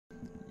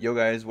Yo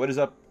guys, what is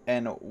up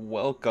and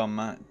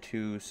welcome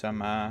to some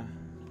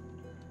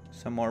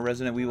more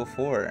Resident Evil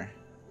 4.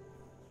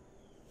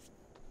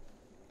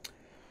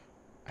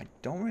 I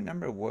don't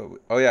remember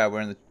what oh yeah,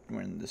 we're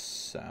in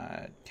this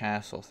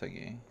castle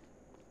thingy.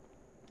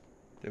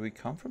 Did we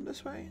come from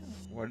this way?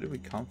 Where did we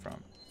come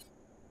from?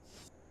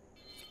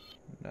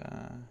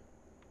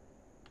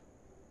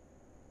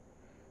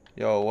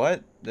 Yo,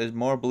 what? There's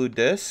more blue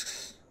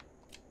discs?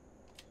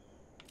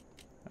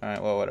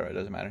 Alright, well whatever, it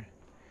doesn't matter.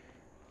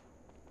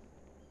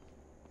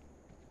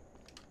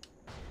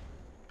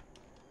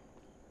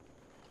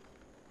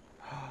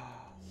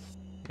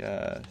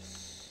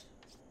 Yes.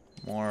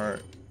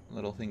 More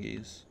little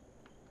thingies.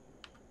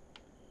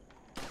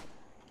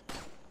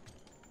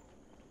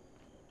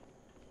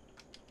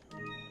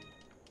 Let's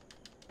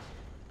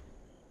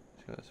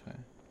go this way.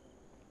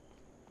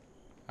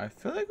 I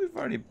feel like we've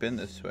already been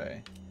this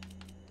way.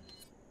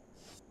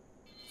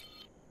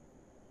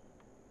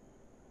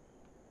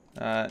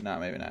 No,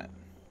 maybe not.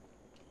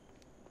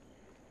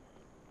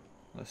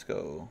 Let's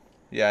go.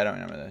 Yeah, I don't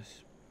remember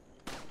this.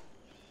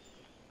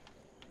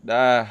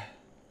 Ah,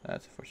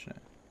 that's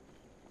unfortunate.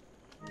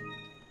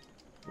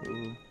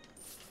 Ooh.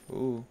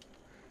 Ooh.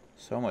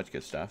 So much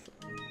good stuff.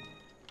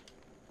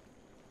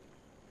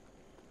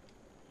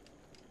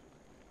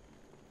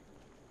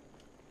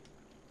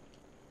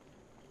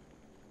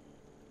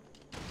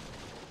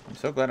 I'm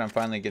so glad I'm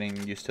finally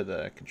getting used to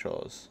the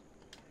controls.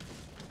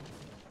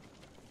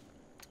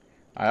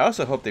 I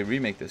also hope they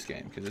remake this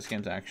game, because this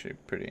game's actually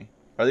pretty,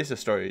 or at least the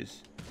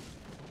story's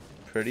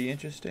pretty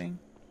interesting.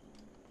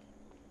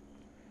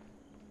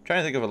 I'm trying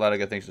to think of a lot of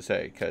good things to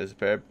say, because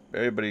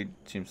everybody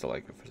seems to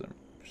like it for some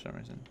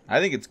reason. I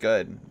think it's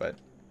good, but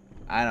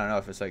I don't know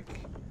if it's like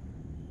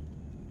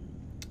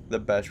the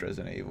best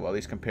Resident Evil, at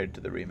least compared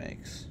to the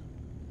remakes.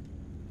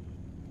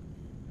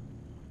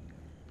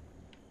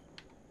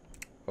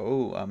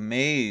 Oh, a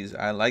maze.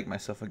 I like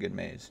myself a good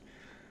maze.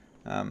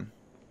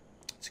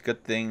 It's a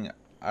good thing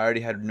I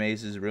already had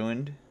mazes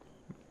ruined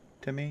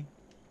to me.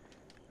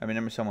 I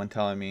remember someone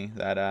telling me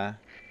that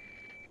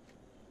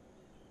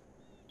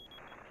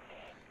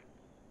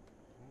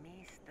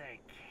Mr.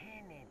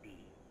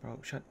 Kennedy. bro,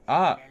 shut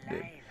up,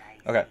 dude.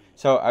 Okay,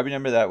 so I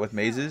remember that with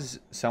mazes,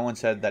 someone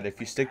said that if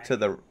you stick to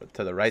the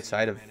right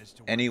side of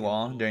any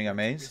wall during a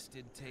maze,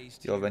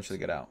 you'll eventually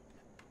get out.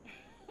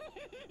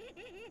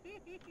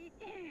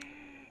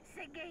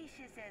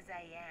 Sagacious as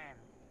I am,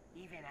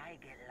 even I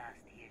get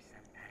lost here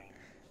sometimes.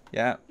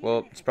 Yeah,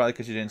 well, it's probably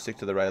because you didn't stick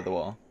to the right of the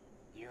wall.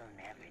 You'll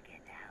never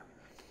get out.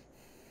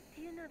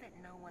 Do you know that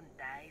no one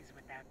dies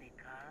without a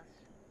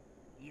cause?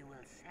 You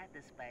will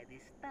satisfy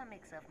the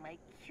stomachs of my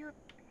cute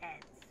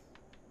pets.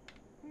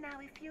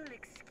 Now, if you'll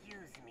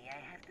excuse me, I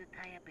have to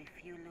tie up a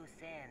few loose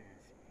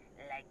ends,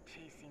 like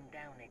chasing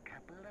down a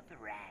couple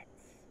of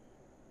rats.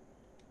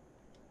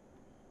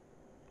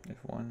 If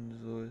one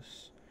is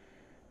loose,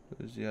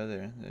 who's the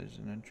other? There's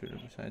an intruder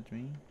besides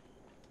me.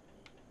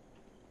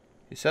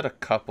 He said a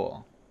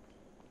couple.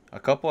 A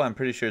couple, I'm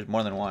pretty sure, is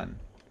more than one.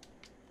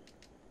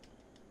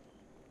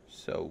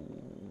 So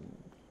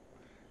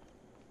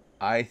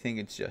I think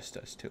it's just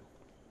us two.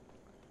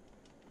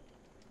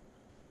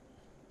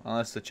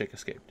 Unless the chick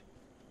escaped.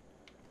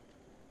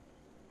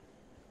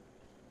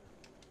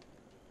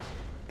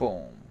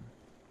 Boom.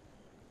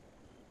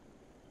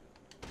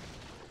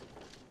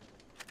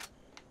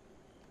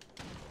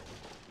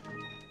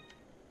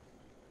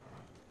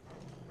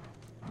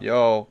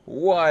 Yo,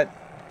 what?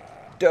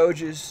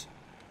 Doges.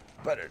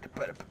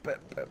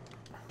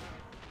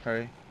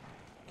 Hurry.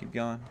 Keep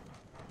going.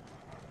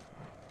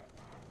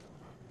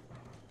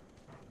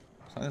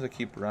 As long as I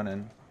keep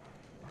running.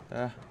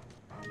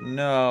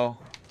 No.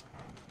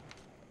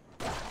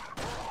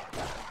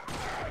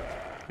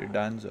 You're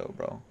donezo,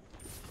 bro.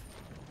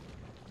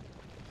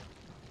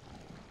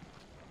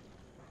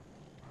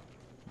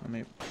 Let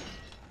me...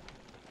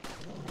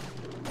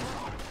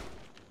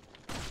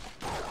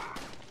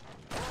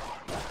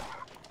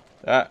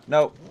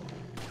 no.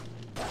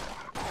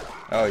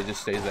 Oh, he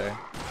just stays there.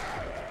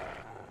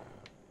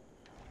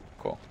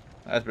 Cool.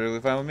 That's perfectly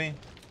fine with me.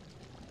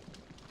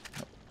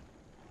 Nope.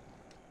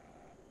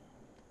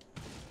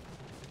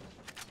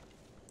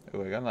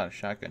 Oh, I got a lot of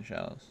shotgun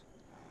shells.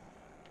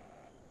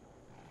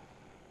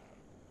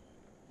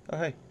 Oh,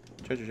 hey.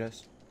 Treasure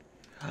chest.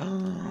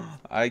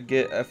 I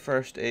get a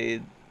first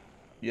aid.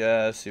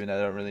 Yes, even though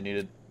I don't really need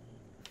it.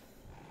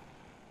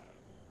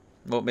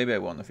 Well, maybe I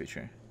will in the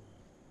future.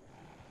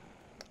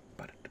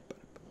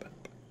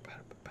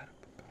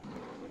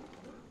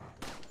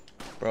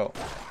 Bro.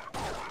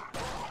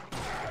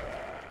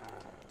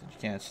 You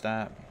can't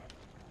stop.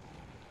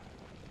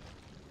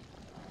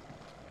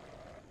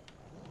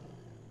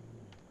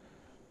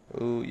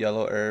 Ooh,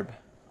 yellow herb.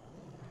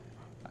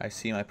 I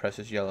see my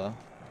precious yellow.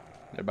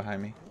 They're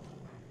behind me.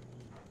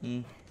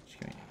 Just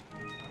give me.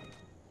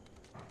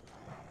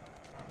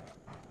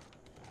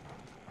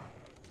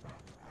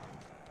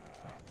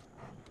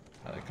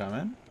 Are they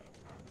coming?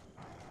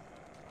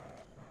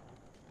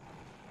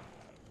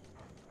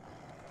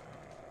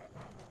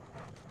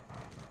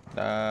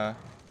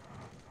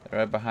 They're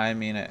right behind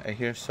me, and I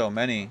hear so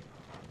many.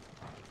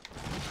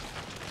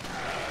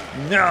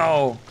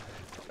 No!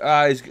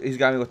 Ah, he's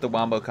got me with the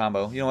wombo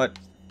combo. You know what?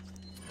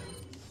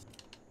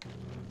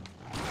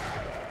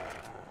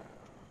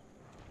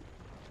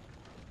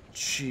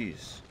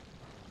 Jeez.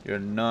 You're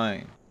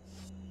annoying.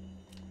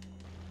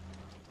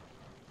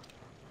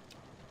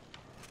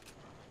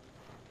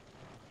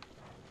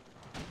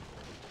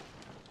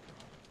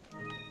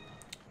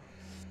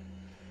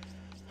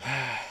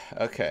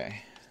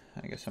 Okay.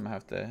 I guess I'm gonna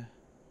have to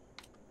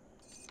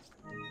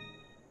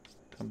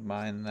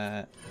combine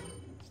that.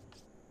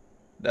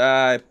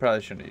 I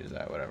probably shouldn't use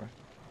that, whatever.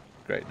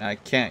 Great, now I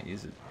can't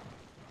use it.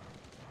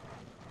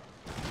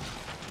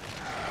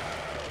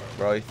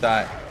 Bro, you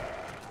thought.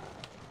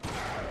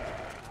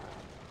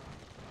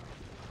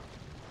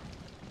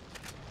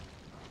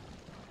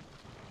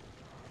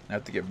 I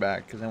have to get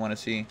back because I want to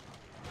see.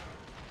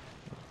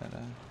 That,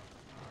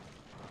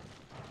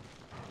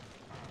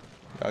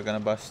 y'all gonna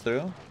bust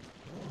through?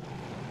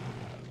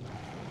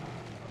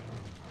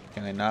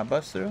 Can they not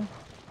bust through?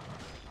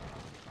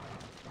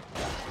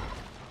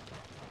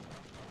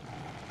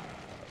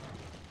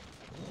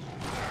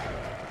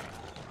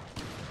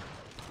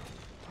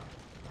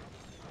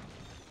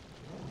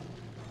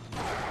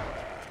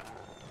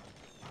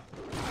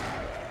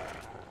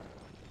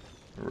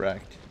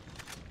 Wrecked. Is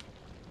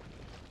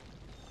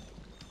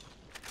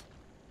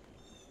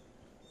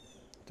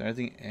there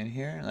anything in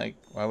here? Like,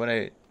 why would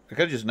I could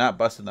have just not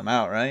busted them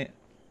out, right?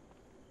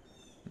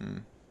 Hmm.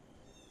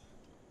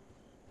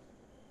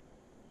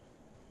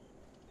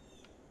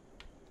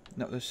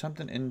 No, there's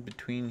something in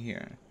between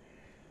here.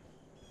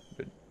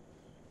 But,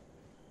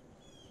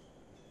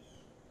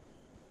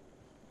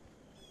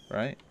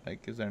 right?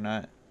 Like, is there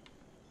not?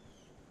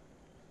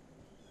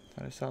 I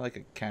thought I saw like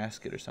a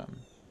casket or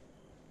something.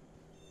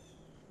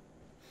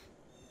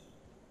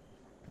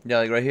 Yeah,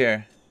 like right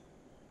here.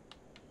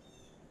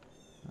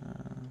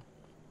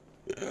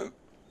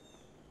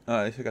 Oh,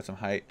 at least we got some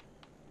height.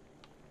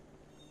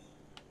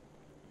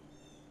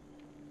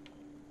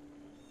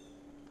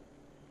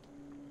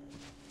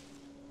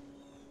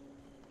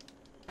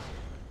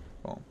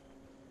 Boom.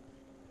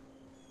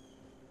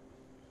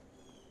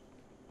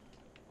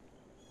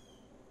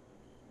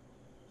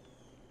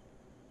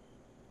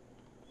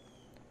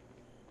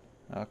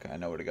 Okay, I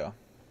know where to go.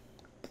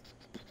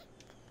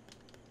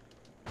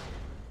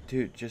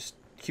 Dude, just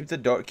keep the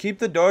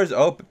doors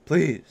open,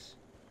 please.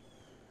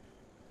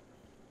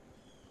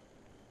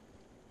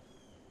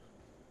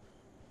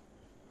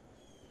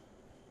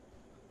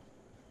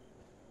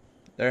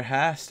 There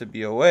has to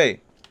be a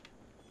way.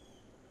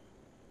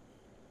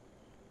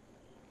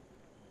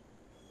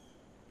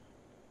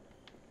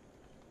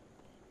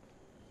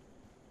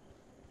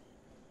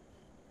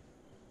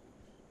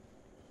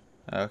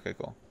 Okay,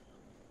 cool.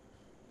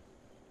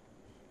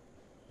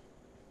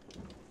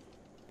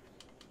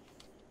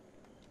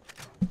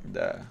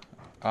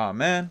 Oh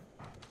man,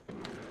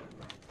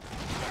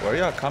 where are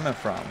y'all coming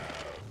from?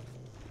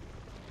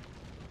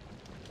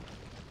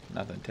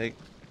 Nothing. Take.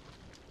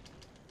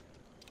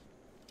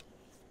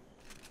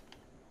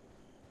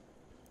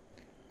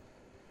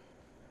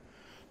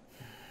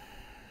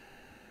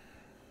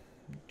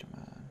 Come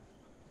on.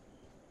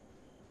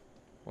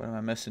 What am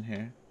I missing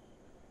here?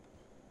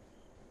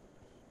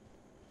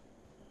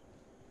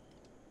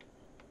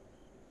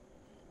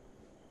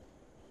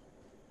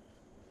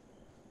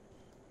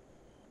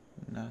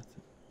 Nothing.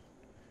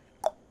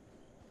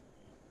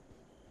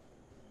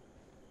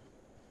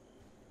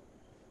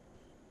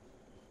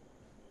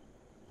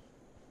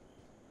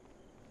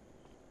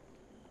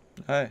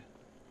 Hey.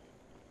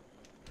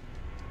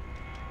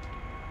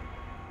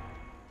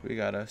 We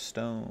got a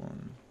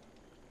stone.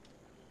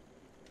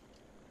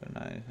 But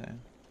not anything.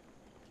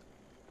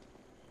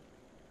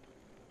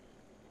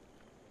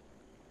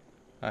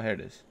 Ah, here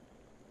it is.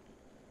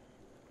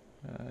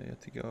 You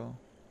have to go.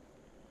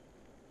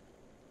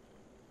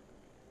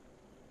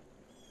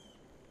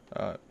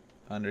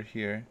 Under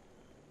here.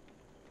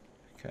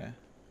 Okay.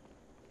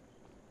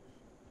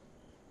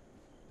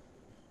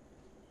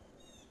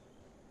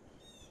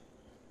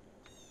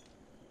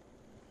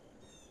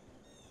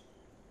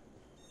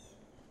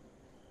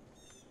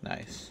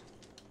 Nice.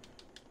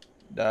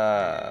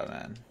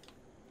 Man.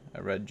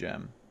 A red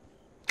gem.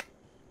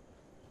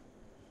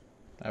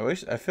 I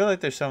feel like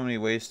there's so many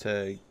ways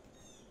to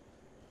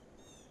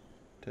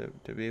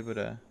be able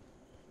to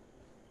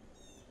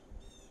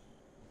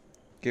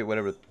get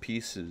whatever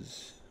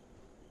pieces.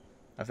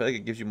 I feel like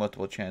it gives you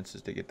multiple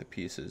chances to get the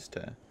pieces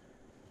to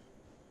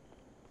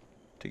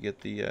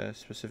get the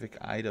specific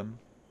item.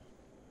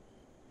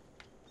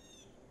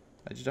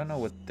 I just don't know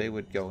what they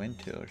would go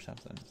into or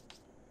something.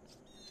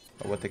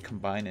 Or what they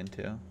combine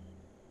into.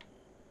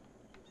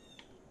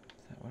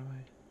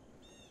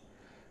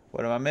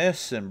 What am I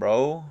missing,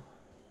 bro?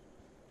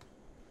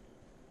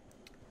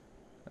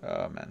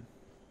 Oh man.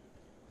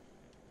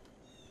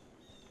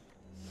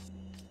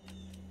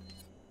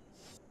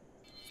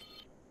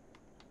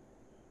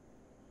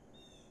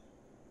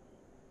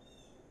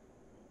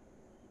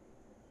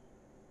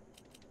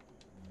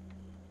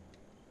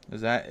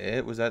 Is that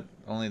it? Was that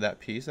only that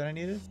piece that I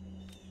needed?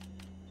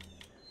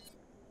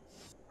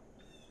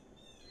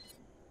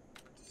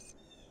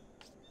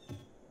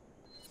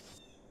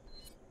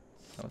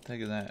 What the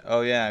heck is that?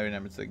 Oh yeah, I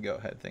remember, it's the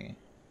goat head thingy.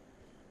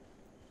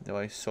 Do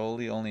I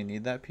solely only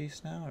need that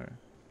piece now, or?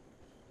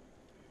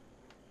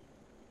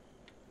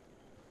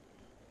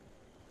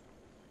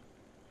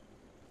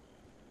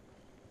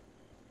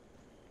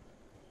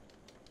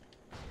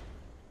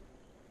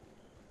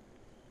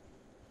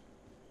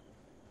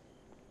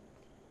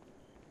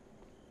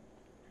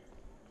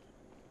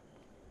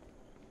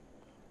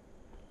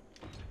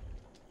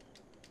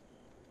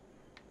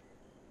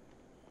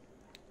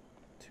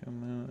 2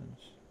 moons.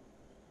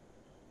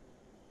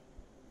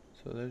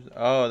 So there's,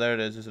 oh, there it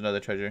is. There's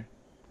another treasure.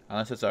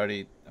 Unless it's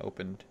already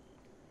opened,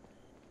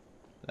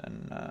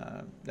 then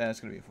it's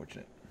gonna be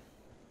unfortunate.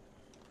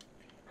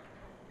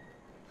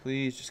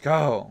 Please just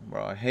go,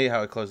 bro. I hate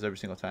how it closes every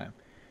single time.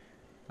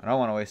 I don't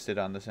want to waste it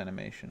on this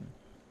animation.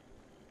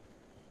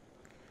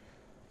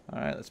 All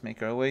right, let's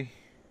make our way.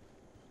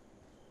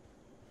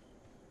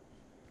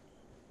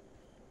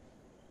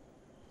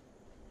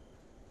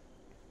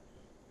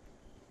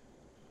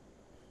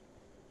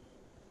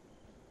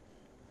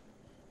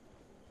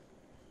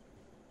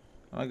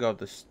 I'm gonna go up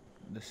this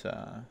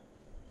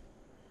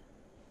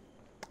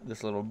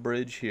little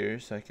bridge here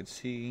so I can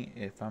see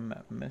if I'm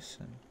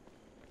missing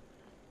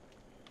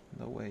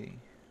the way.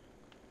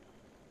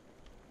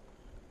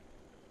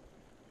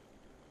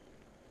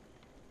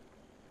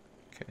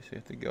 Okay, so you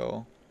have to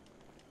go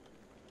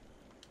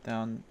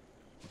down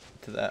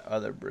to that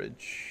other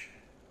bridge.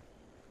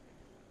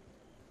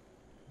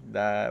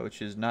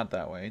 Which is not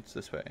that way, it's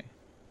this way.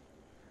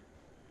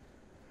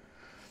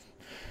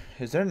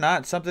 Is there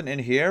not something in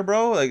here,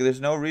 bro? Like,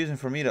 there's no reason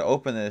for me to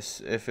open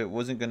this if it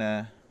wasn't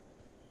gonna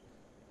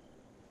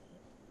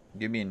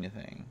give me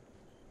anything.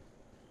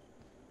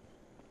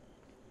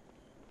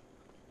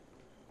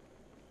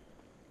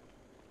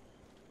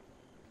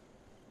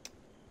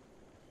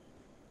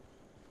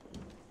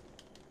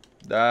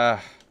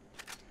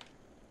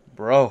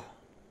 Bro.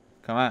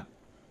 Come on.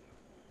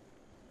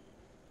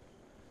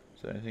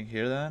 Is there anything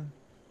here then?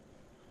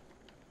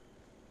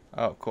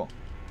 Oh, cool.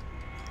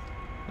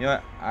 You know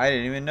what? I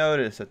didn't even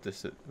notice that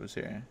this was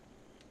here.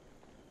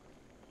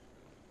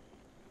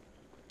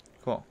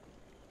 Cool.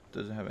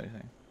 Doesn't have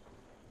anything.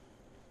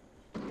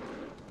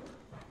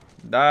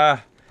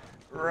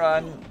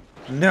 Run.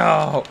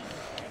 No.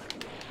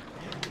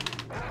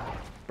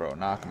 Bro,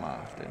 knock him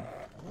off, dude.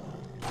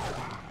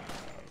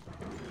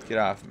 Get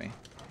off me.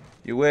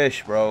 You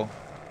wish, bro.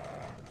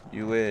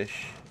 You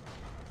wish.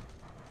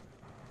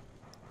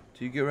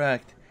 Do you get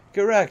wrecked?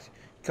 Get wrecked.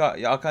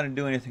 Y'all kind of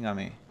do anything on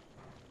me.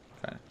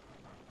 Kinda.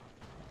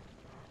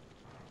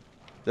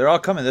 They're all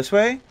coming this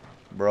way?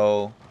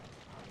 Bro.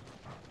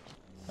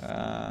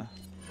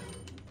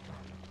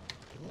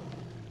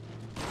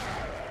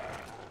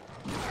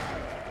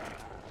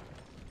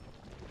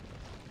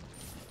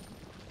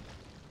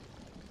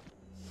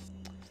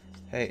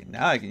 Hey,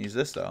 now I can use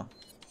this though.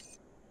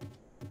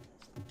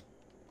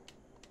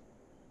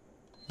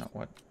 No,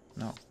 what?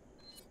 No.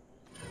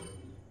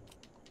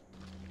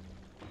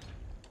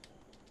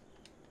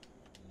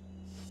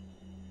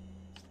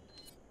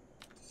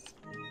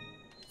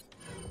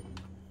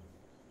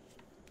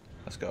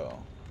 Let's go.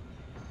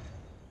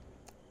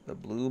 The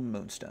blue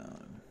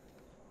moonstone.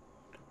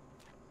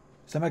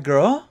 Is that my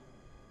girl?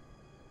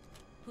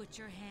 Put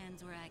your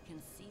hands where I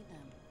can see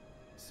them.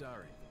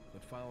 Sorry,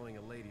 but following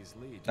a lady's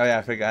lead. Oh yeah,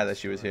 I forgot that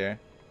she was here.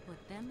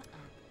 Put them up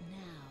now.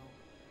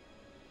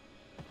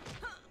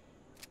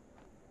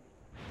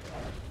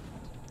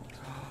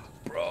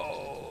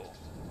 Bro.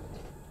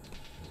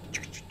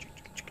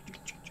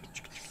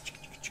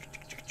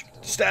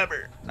 Stab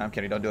her. No, I'm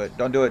kidding. Don't do it.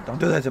 Don't do it. Don't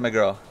do that to my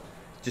girl.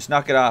 Just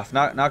knock it off.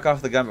 Knock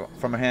off the gun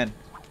from her hand.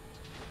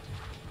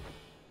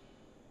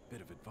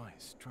 Bit of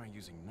advice. Try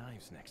using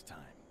knives next time.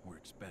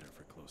 Works better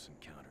for close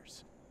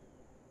encounters.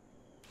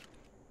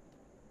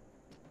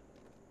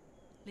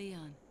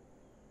 Leon.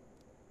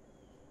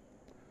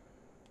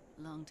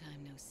 Long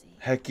time no see.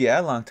 Heck yeah,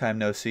 long time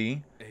no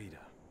see. Ada.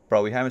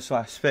 Bro, we haven't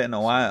spit in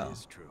a while. It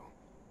is true.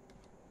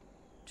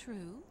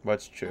 True?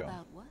 What's true?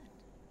 About what?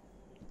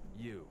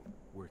 You,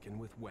 working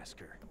with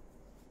Wesker.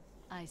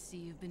 I see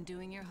you've been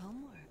doing your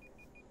homework.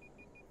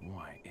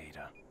 Why,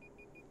 Ada?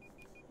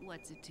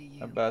 What's it to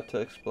you? About to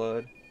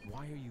explode.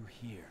 Why are you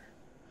here?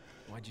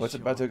 Why'd you What's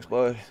show about to up like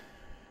explode? this?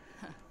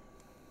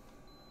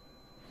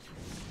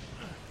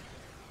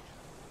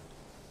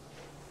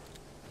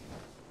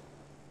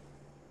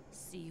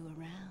 See you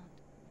around.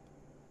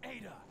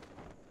 Ada!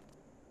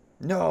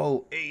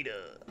 No,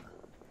 Ada.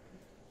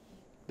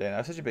 Damn, that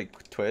was such a big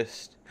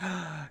twist.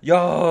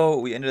 Yo,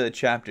 we ended the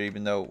chapter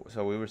even though,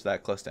 so we were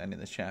that close to ending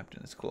this chapter.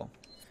 That's cool.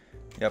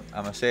 Yep,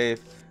 I'm gonna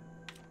save.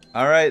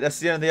 All right, that's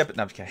the end of the episode.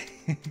 No, I'm just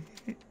kidding.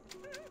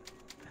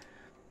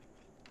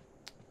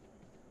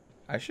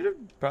 I should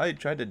have probably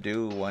tried to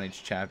do one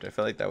each chapter. I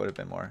feel like that would have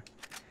been more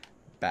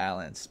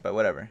balanced, but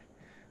whatever.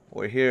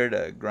 We're here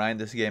to grind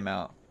this game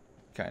out,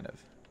 kind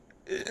of.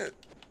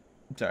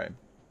 Sorry.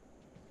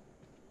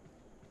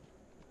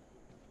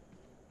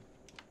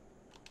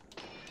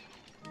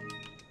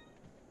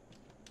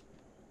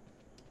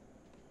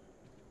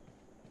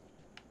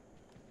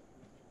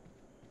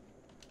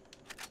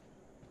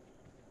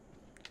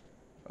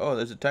 Oh,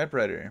 there's a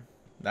typewriter.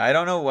 I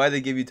don't know why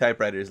they give you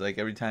typewriters like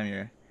every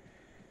time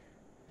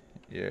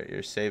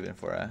you're saving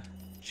for a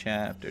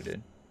chapter,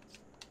 dude.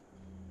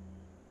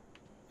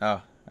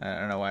 Oh, I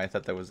don't know why I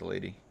thought that was a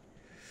lady.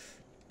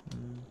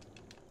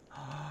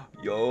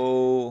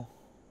 Yo,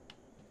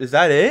 is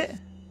that it?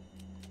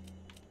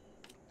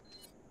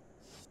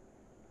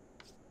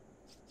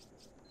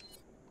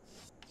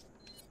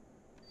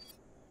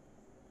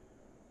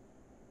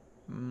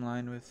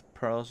 Lined with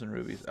pearls and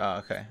rubies. Oh,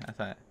 okay. I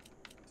thought.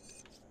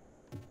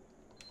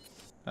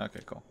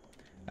 Okay, cool.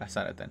 That's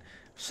not it then.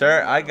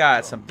 Sir, I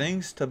got some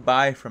things to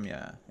buy from you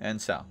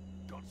and sell.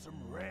 Got some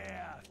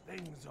rare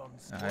things on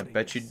I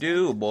bet you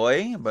do,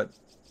 boy, but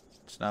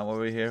it's not what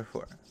we're here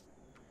for.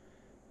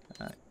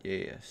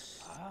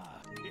 Yes.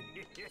 Ah.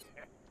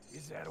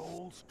 Is that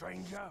all,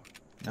 stranger?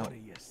 No. What are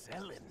you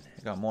selling?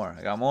 I got more.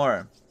 I got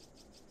more.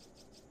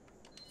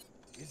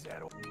 Is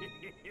that all?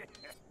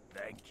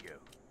 Thank you.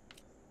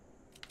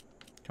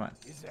 Come on.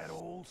 Is that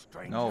all,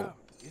 stranger? No.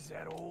 Is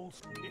that all?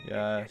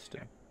 Yes,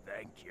 dude.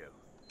 Thank you.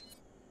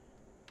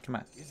 Come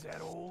on. Is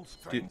that all,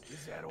 stranger? Dude.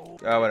 Is that all?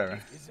 Oh,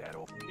 whatever. Is that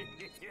all?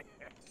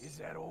 Is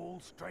that all,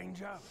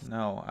 stranger?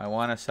 No, I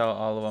want to sell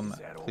all of them, Is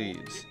that all?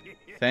 please.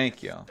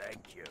 Thank you.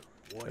 Thank you.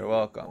 What You're are you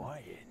welcome.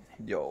 buying?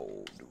 Yo,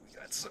 dude, we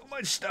got so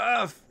much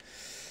stuff.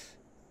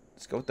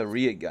 Let's go with the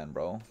Rhea gun,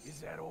 bro.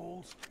 Is that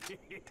all?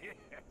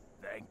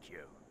 Thank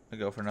you. I'll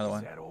go for another Is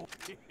one. that all?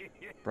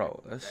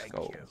 Bro, let's Thank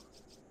go. you.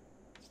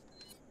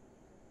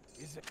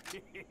 Is it?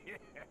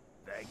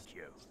 Thank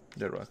you.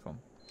 You're welcome.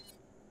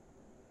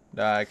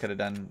 I could have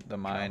done the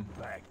mine.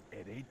 Come back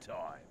any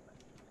time.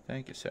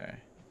 Thank you, sir.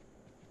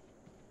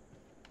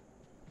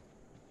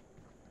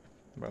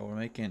 Bro, we're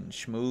making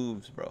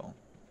schmoves, bro.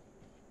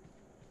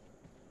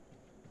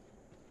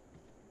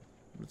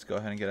 Let's go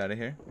ahead and get out of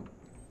here.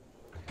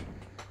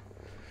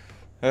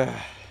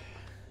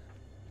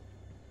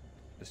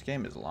 This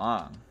game is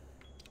long.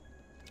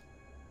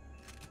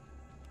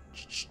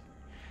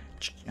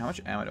 How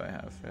much ammo do I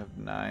have? I have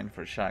 9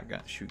 for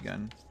shotgun, shoot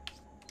gun.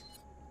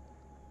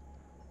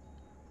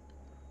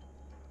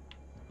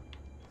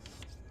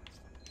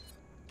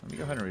 Let me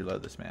go ahead and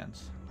reload this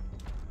man's.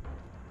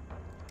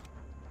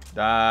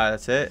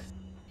 That's it.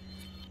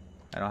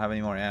 I don't have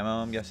any more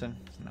ammo, I'm guessing.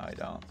 No, I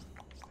don't.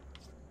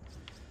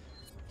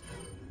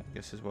 I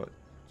guess this is what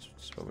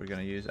we're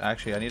gonna use.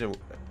 Actually, I need to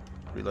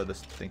reload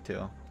this thing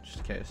too, just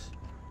in case.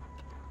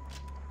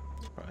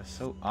 Bro, it's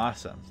so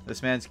awesome.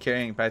 This man's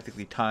carrying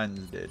practically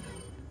tons, dude.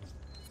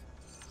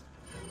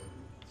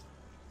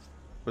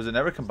 Was it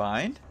never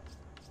combined?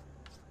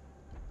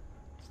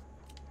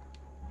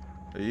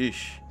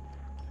 Yeesh.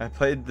 I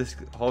played this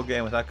whole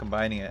game without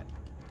combining it.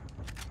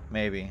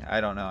 Maybe. I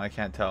don't know. I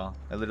can't tell.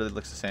 It literally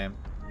looks the same.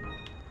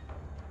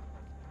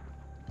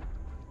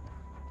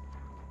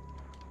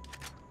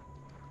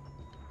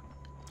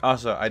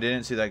 Also, I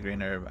didn't see that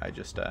green herb. I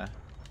just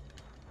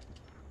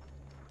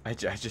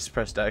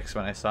pressed X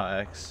when I saw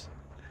X.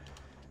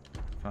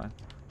 Come on.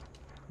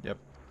 Yep.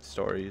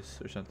 Stories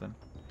or something.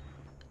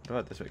 What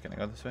about this way? Can I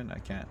go this way? No, I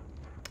can't.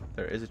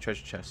 There is a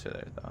treasure chest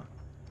there, though.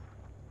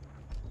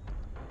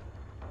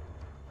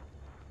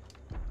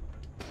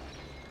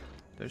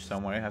 There's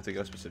somewhere I have to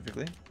go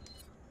specifically.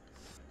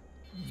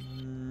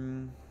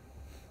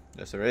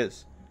 Yes, there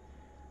is.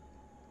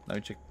 Let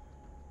me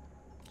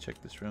check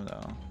this room,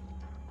 though.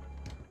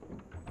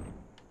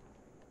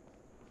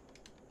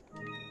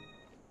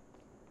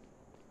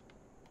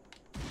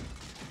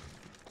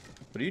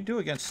 What do you do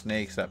against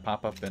snakes that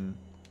pop up in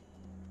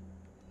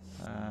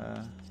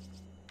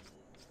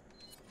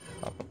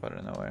pop up out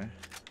of nowhere?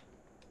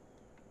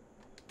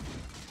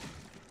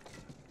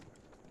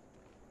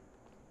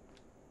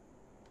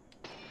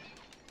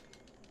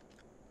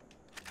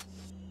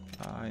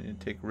 I need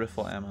to take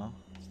riffle ammo.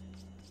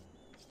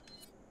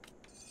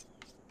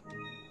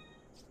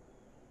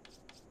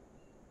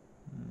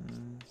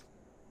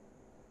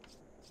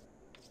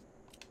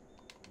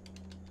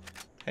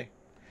 Hey,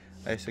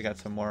 I also got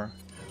some more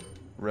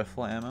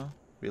riffle ammo.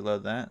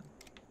 Reload that.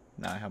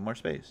 Now I have more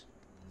space.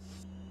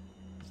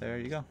 There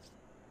you go.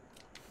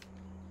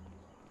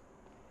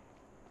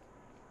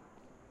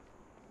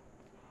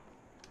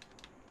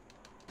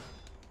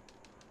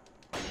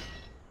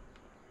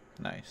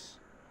 Nice.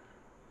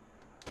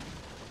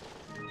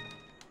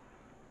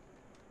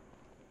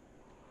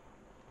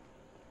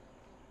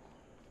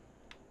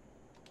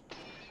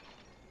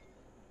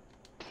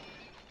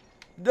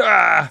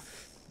 Ah!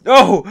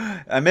 Oh!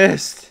 I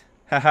missed!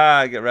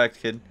 Haha, get wrecked,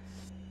 kid.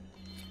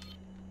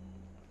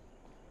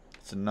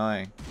 It's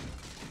annoying.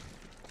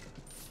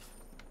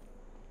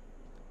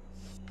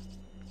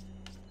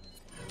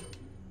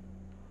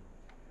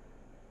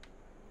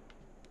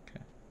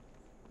 Okay.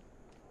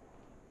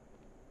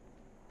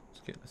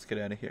 Let's get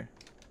out of here.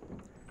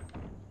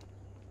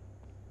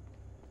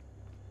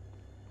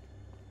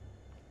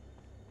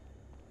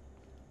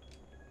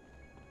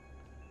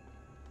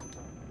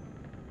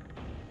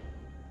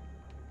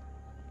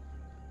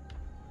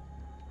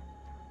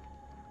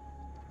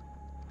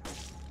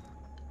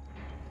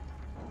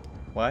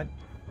 What?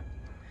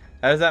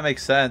 How does that make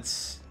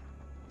sense?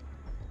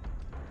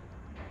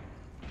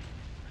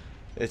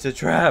 It's a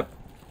trap.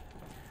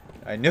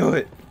 I knew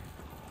it.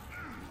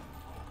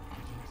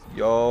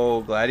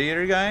 Yo,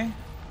 gladiator guy?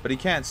 But he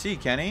can't see,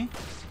 can he?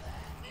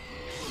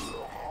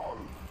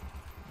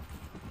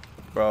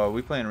 Bro, are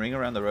we playing Ring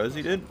Around the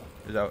Rosie, dude?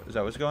 Is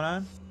that what's going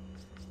on?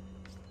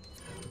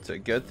 It's a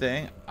good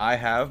thing I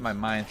have my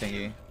mind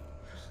thingy.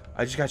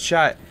 I just got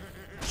shot.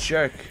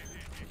 Jerk.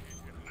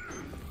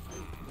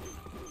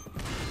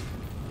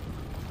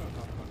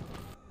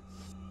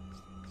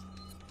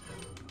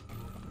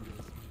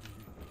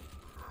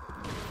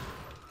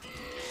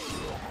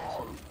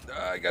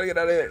 I gotta get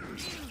out of here.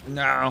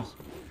 No.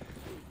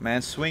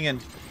 Man, swinging.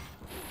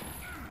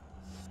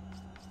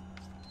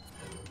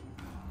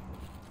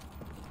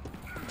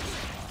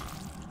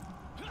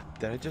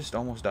 Did I just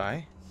almost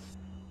die?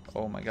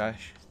 Oh my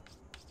gosh.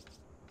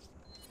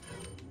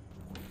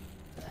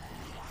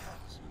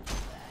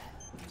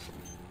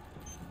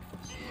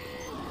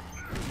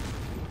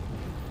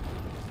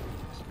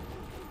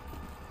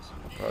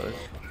 Bro,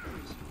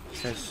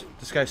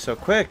 this guy's so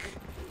quick.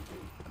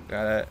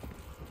 Got it.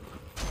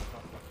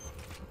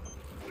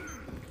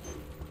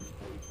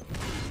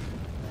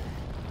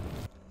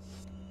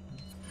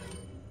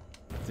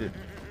 Dude.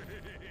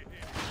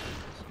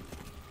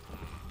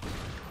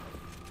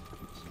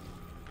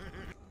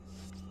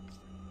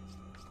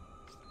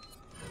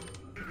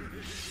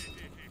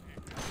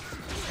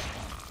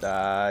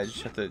 I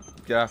just have to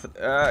get off of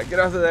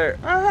there.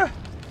 Ah!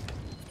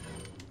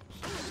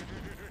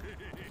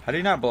 How do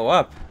you not blow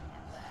up?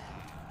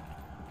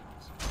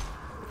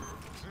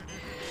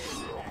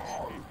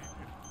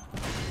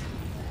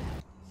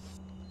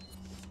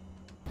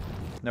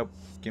 Nope.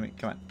 Give me.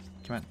 Come on.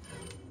 Come on.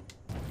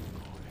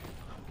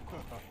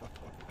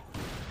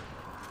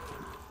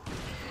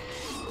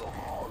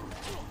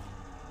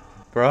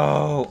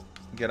 Bro,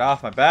 get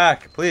off my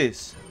back,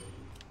 please.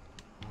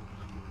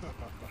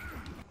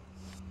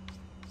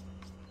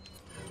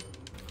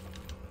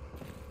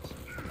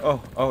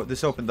 Oh,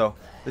 this opened though.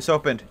 This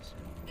opened.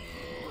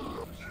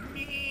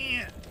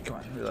 Come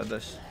on, reload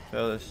this.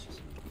 Reload this.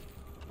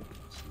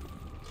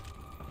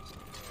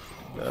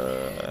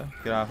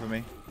 Get off of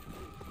me.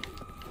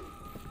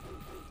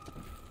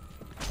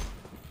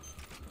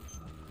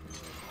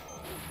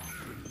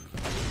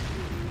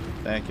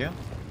 Thank you.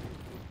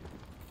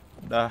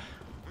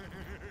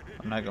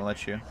 I'm not gonna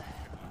let you.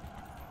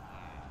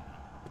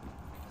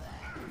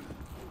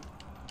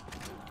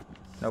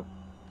 Nope.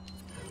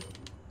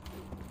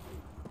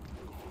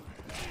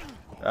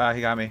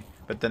 He got me.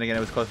 But then again, it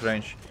was close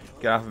range.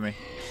 Get off of me.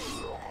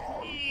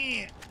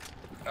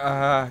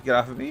 Get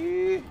off of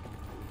me.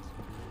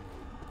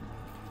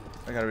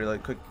 I gotta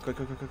reload. Quick.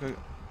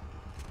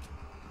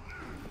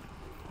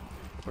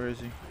 Where is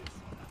he?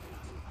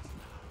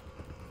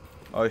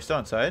 Oh, he's still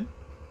inside?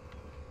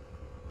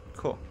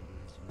 Cool.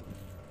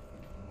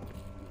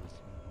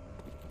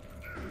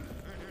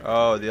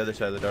 Oh, the other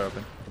side of the door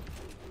open.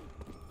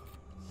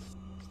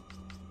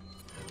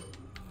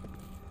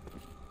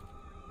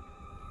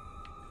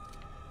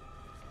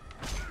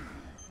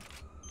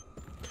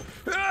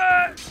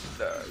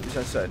 He's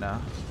outside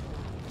now.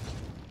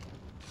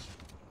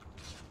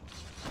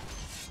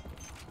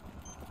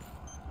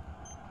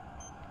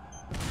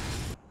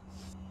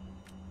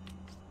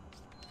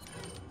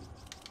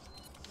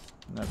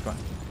 No, fine.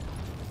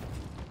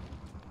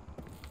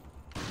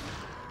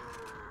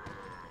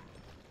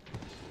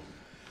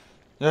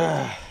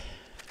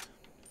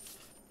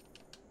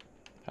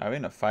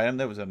 Having to fight him,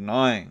 that was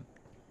annoying.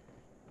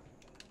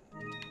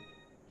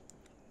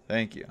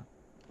 Thank you.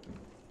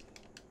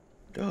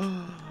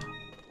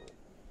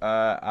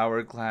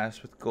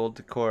 Hourglass with gold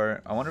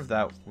decor. I wonder if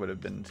that would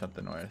have been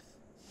something worth.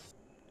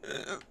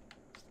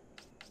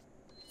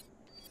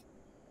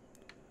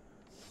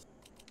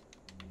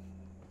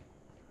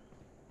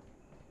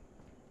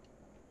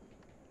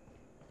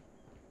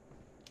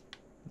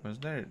 Was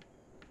there?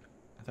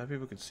 I thought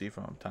people could see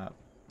from up top.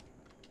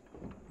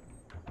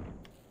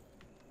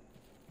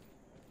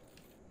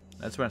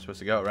 That's where I'm supposed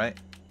to go, right?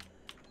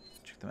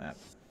 Check the map.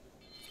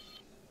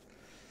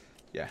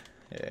 Yeah.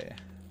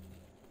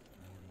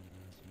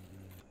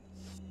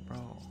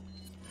 Bro.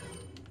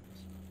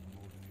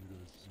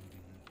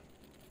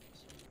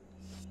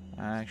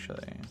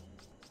 Actually,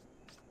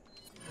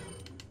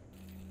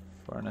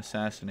 for an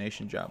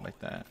assassination job like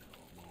that.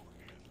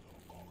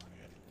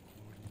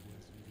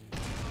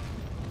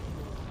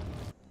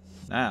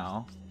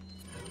 Now,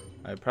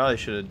 I probably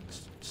should have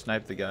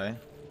sniped the guy.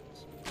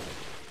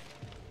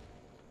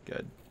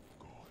 Good.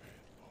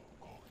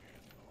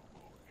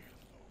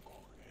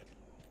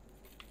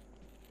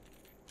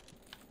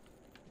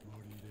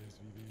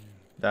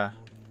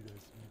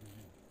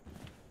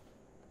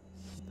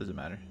 Doesn't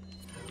matter.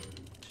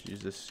 Just use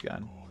this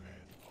gun.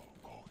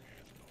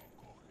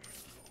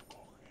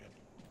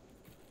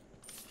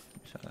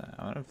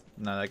 I wonder if...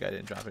 No, that guy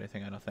didn't drop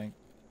anything, I don't think.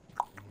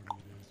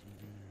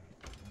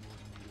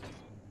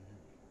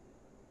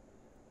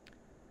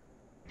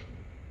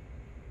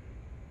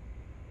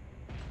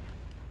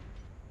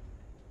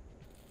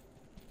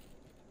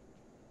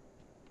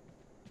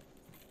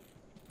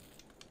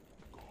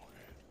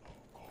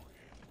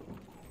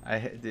 I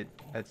did.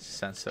 That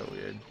sounds so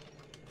weird.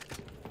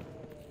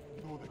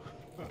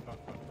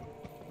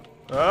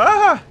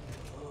 Ah!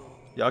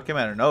 Y'all came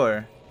out of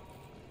nowhere.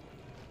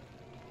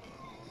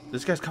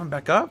 This guy's coming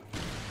back up?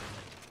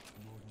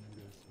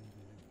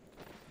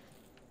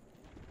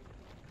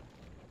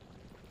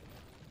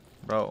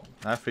 Bro,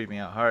 that freaked me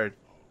out hard.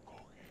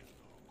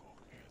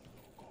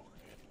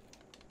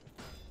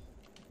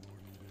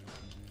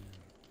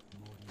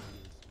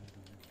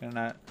 Can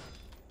I?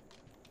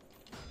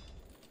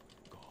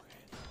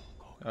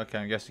 Okay,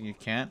 I'm guessing you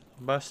can't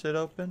bust it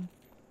open.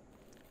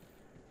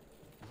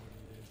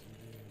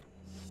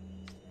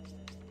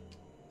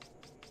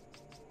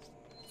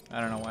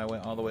 I don't know why I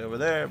went all the way over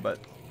there, but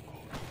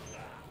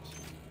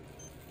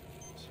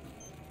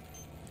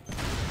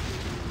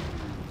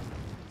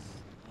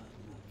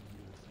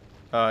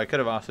I could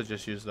have also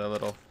just used the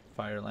little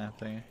fire lamp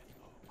thing.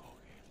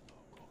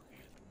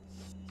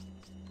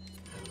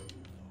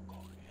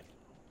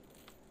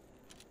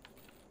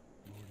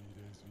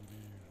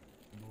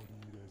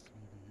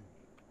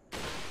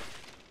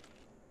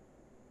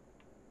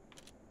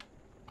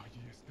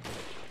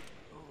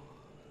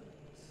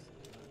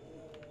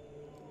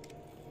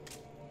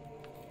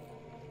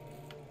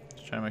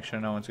 Just trying to make sure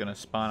no one's gonna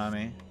spawn on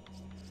me.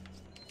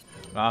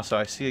 Also,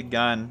 I see a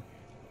gun.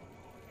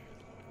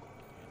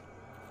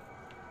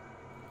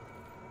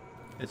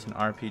 It's an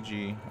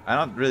RPG. I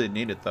don't really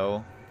need it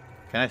though.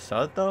 Can I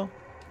sell it though?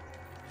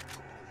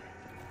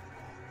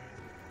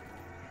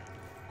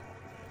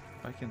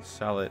 I can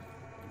sell it.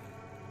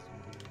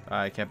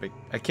 I can't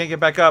get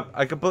back up.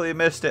 I completely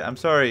missed it. I'm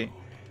sorry.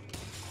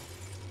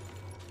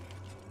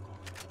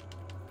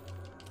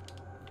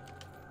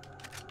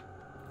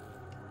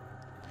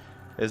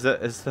 Is the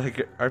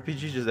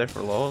RPG just there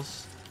for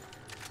lulz?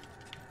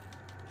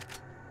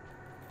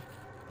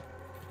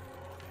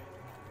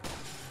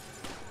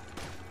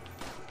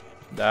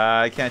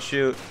 I can't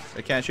shoot.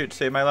 I can't shoot to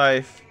save my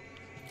life.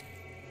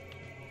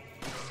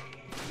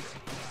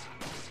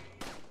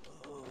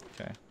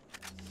 Okay.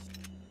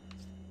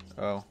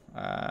 Oh,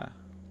 I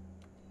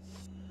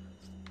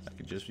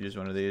could just use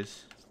one of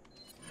these.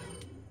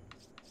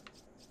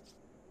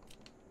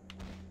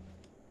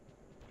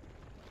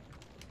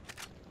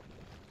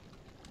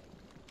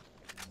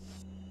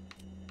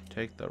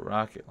 Take the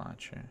rocket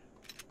launcher.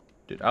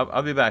 Dude,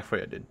 I'll be back for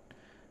you, dude.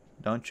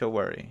 Don't you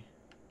worry.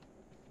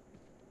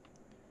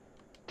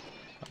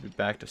 I'll be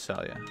back to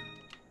sell you.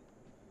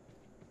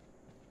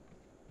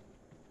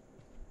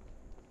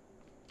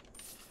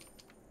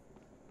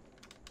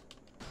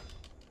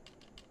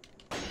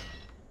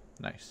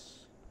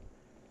 Nice.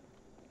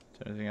 Is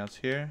there anything else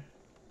here?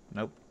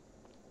 Nope.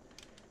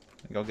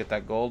 Go get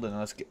that gold and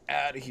let's get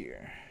out of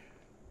here.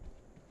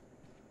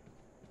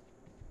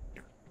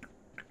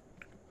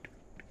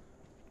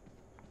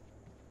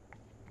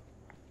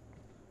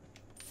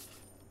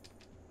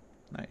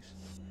 Nice.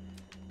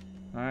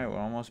 Alright, we're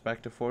almost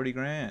back to 40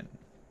 grand.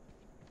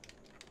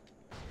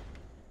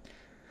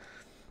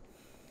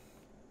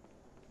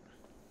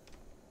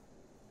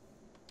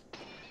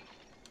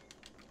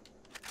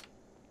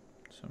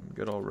 Some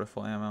good old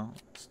riffle ammo.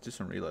 Let's do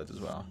some reloads as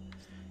well.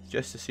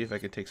 Just to see if I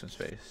could take some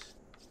space.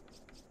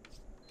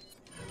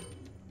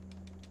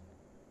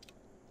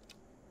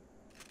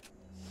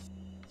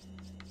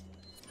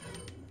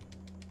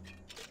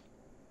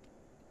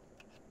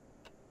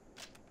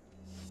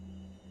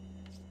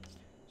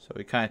 So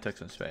we kind of took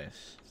some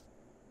space.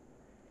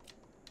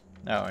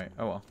 Oh, wait.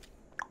 Oh, well.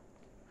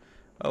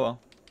 Oh, well.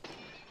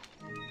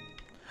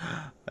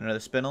 Another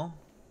spinel.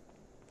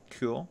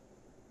 Cool.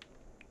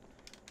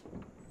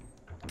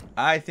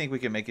 I think we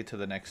can make it to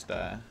the next,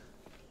 let's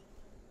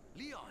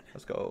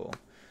go.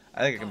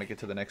 I think I can make it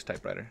to the next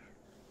typewriter.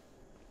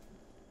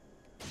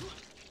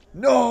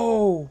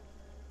 No!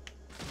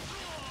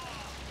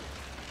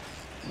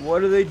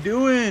 What are they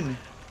doing?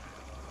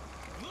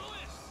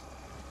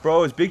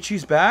 Bro, is Big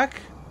Cheese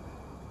back?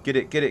 Get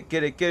it, get it,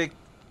 get it, get it.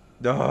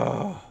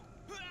 Oh.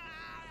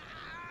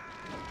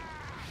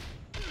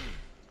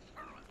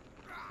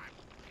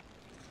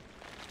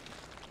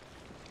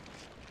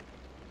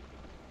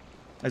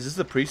 Is this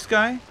the priest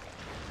guy?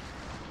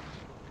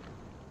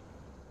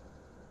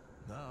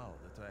 Now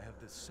that I have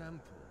the sample,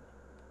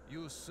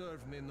 you serve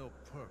me no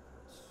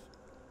purpose.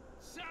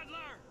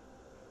 Sadler!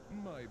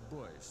 My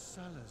boy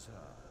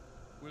Salazar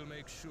will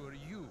make sure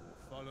you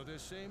follow the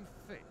same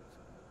fate.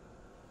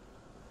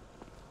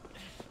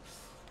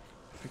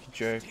 Freaking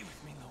jerk. Stay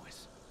with me,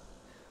 Lois.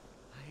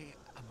 I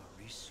am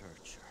a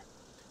researcher,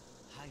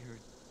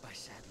 hired by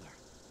Sadler.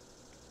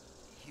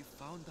 He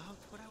found out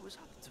what I was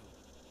up to.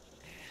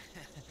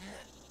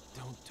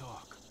 Don't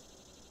talk.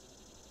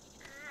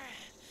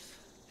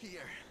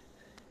 Here.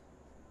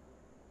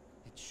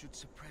 It should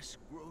suppress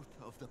growth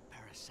of the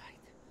parasite.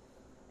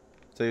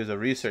 So he was a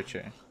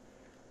researcher.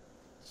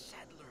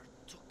 Sadler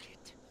took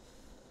it.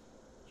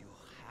 You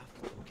have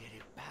to get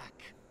it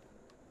back.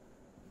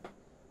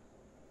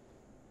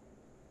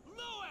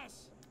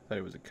 Lois! Thought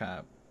he was a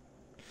cop.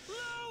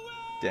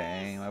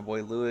 Dang, my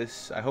boy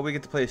Lewis. I hope we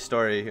get to play a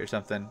story or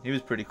something. He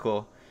was pretty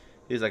cool.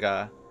 He was like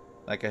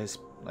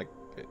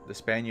The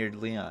Spaniard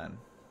Leon.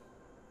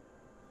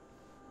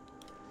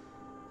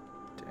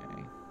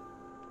 Dang.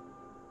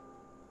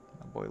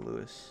 My boy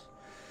Lewis.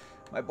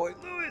 My boy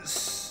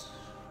Lewis.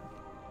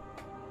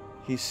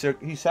 He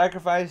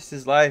sacrificed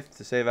his life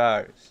to save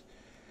ours.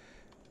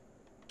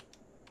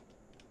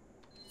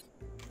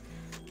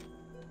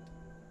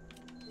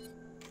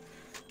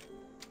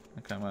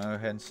 Okay, I'm gonna go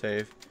ahead and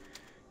save.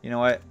 You know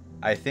what?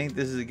 I think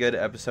this is a good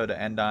episode to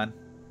end on.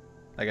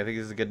 Like, I think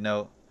this is a good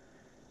note.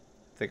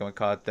 I think I'm gonna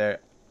call it there.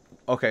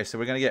 Okay, so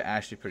we're gonna get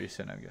Ashley pretty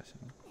soon, I'm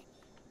guessing.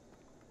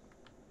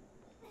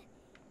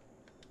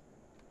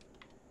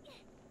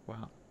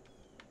 Wow.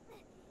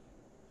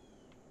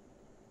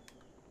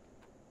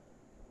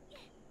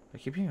 I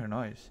keep hearing her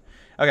noise.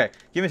 Okay,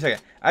 give me a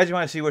second. I just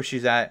want to see where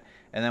she's at,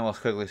 and then we'll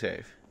quickly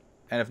save.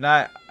 And if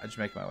not, I'll just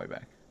make my way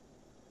back.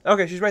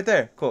 Okay, she's right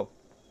there. Cool.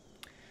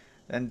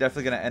 Then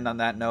definitely going to end on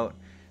that note.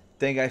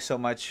 Thank you guys so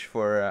much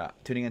for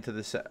tuning into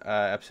this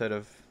episode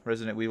of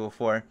Resident Evil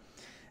 4.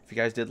 If you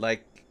guys did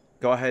like,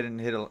 go ahead and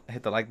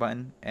hit the like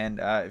button. And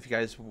if you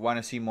guys want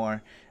to see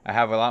more, I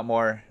have a lot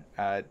more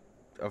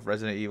of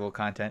Resident Evil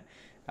content.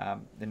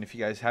 And if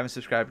you guys haven't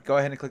subscribed, go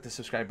ahead and click the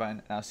subscribe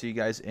button. And I'll see you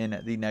guys in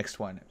the next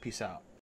one. Peace out.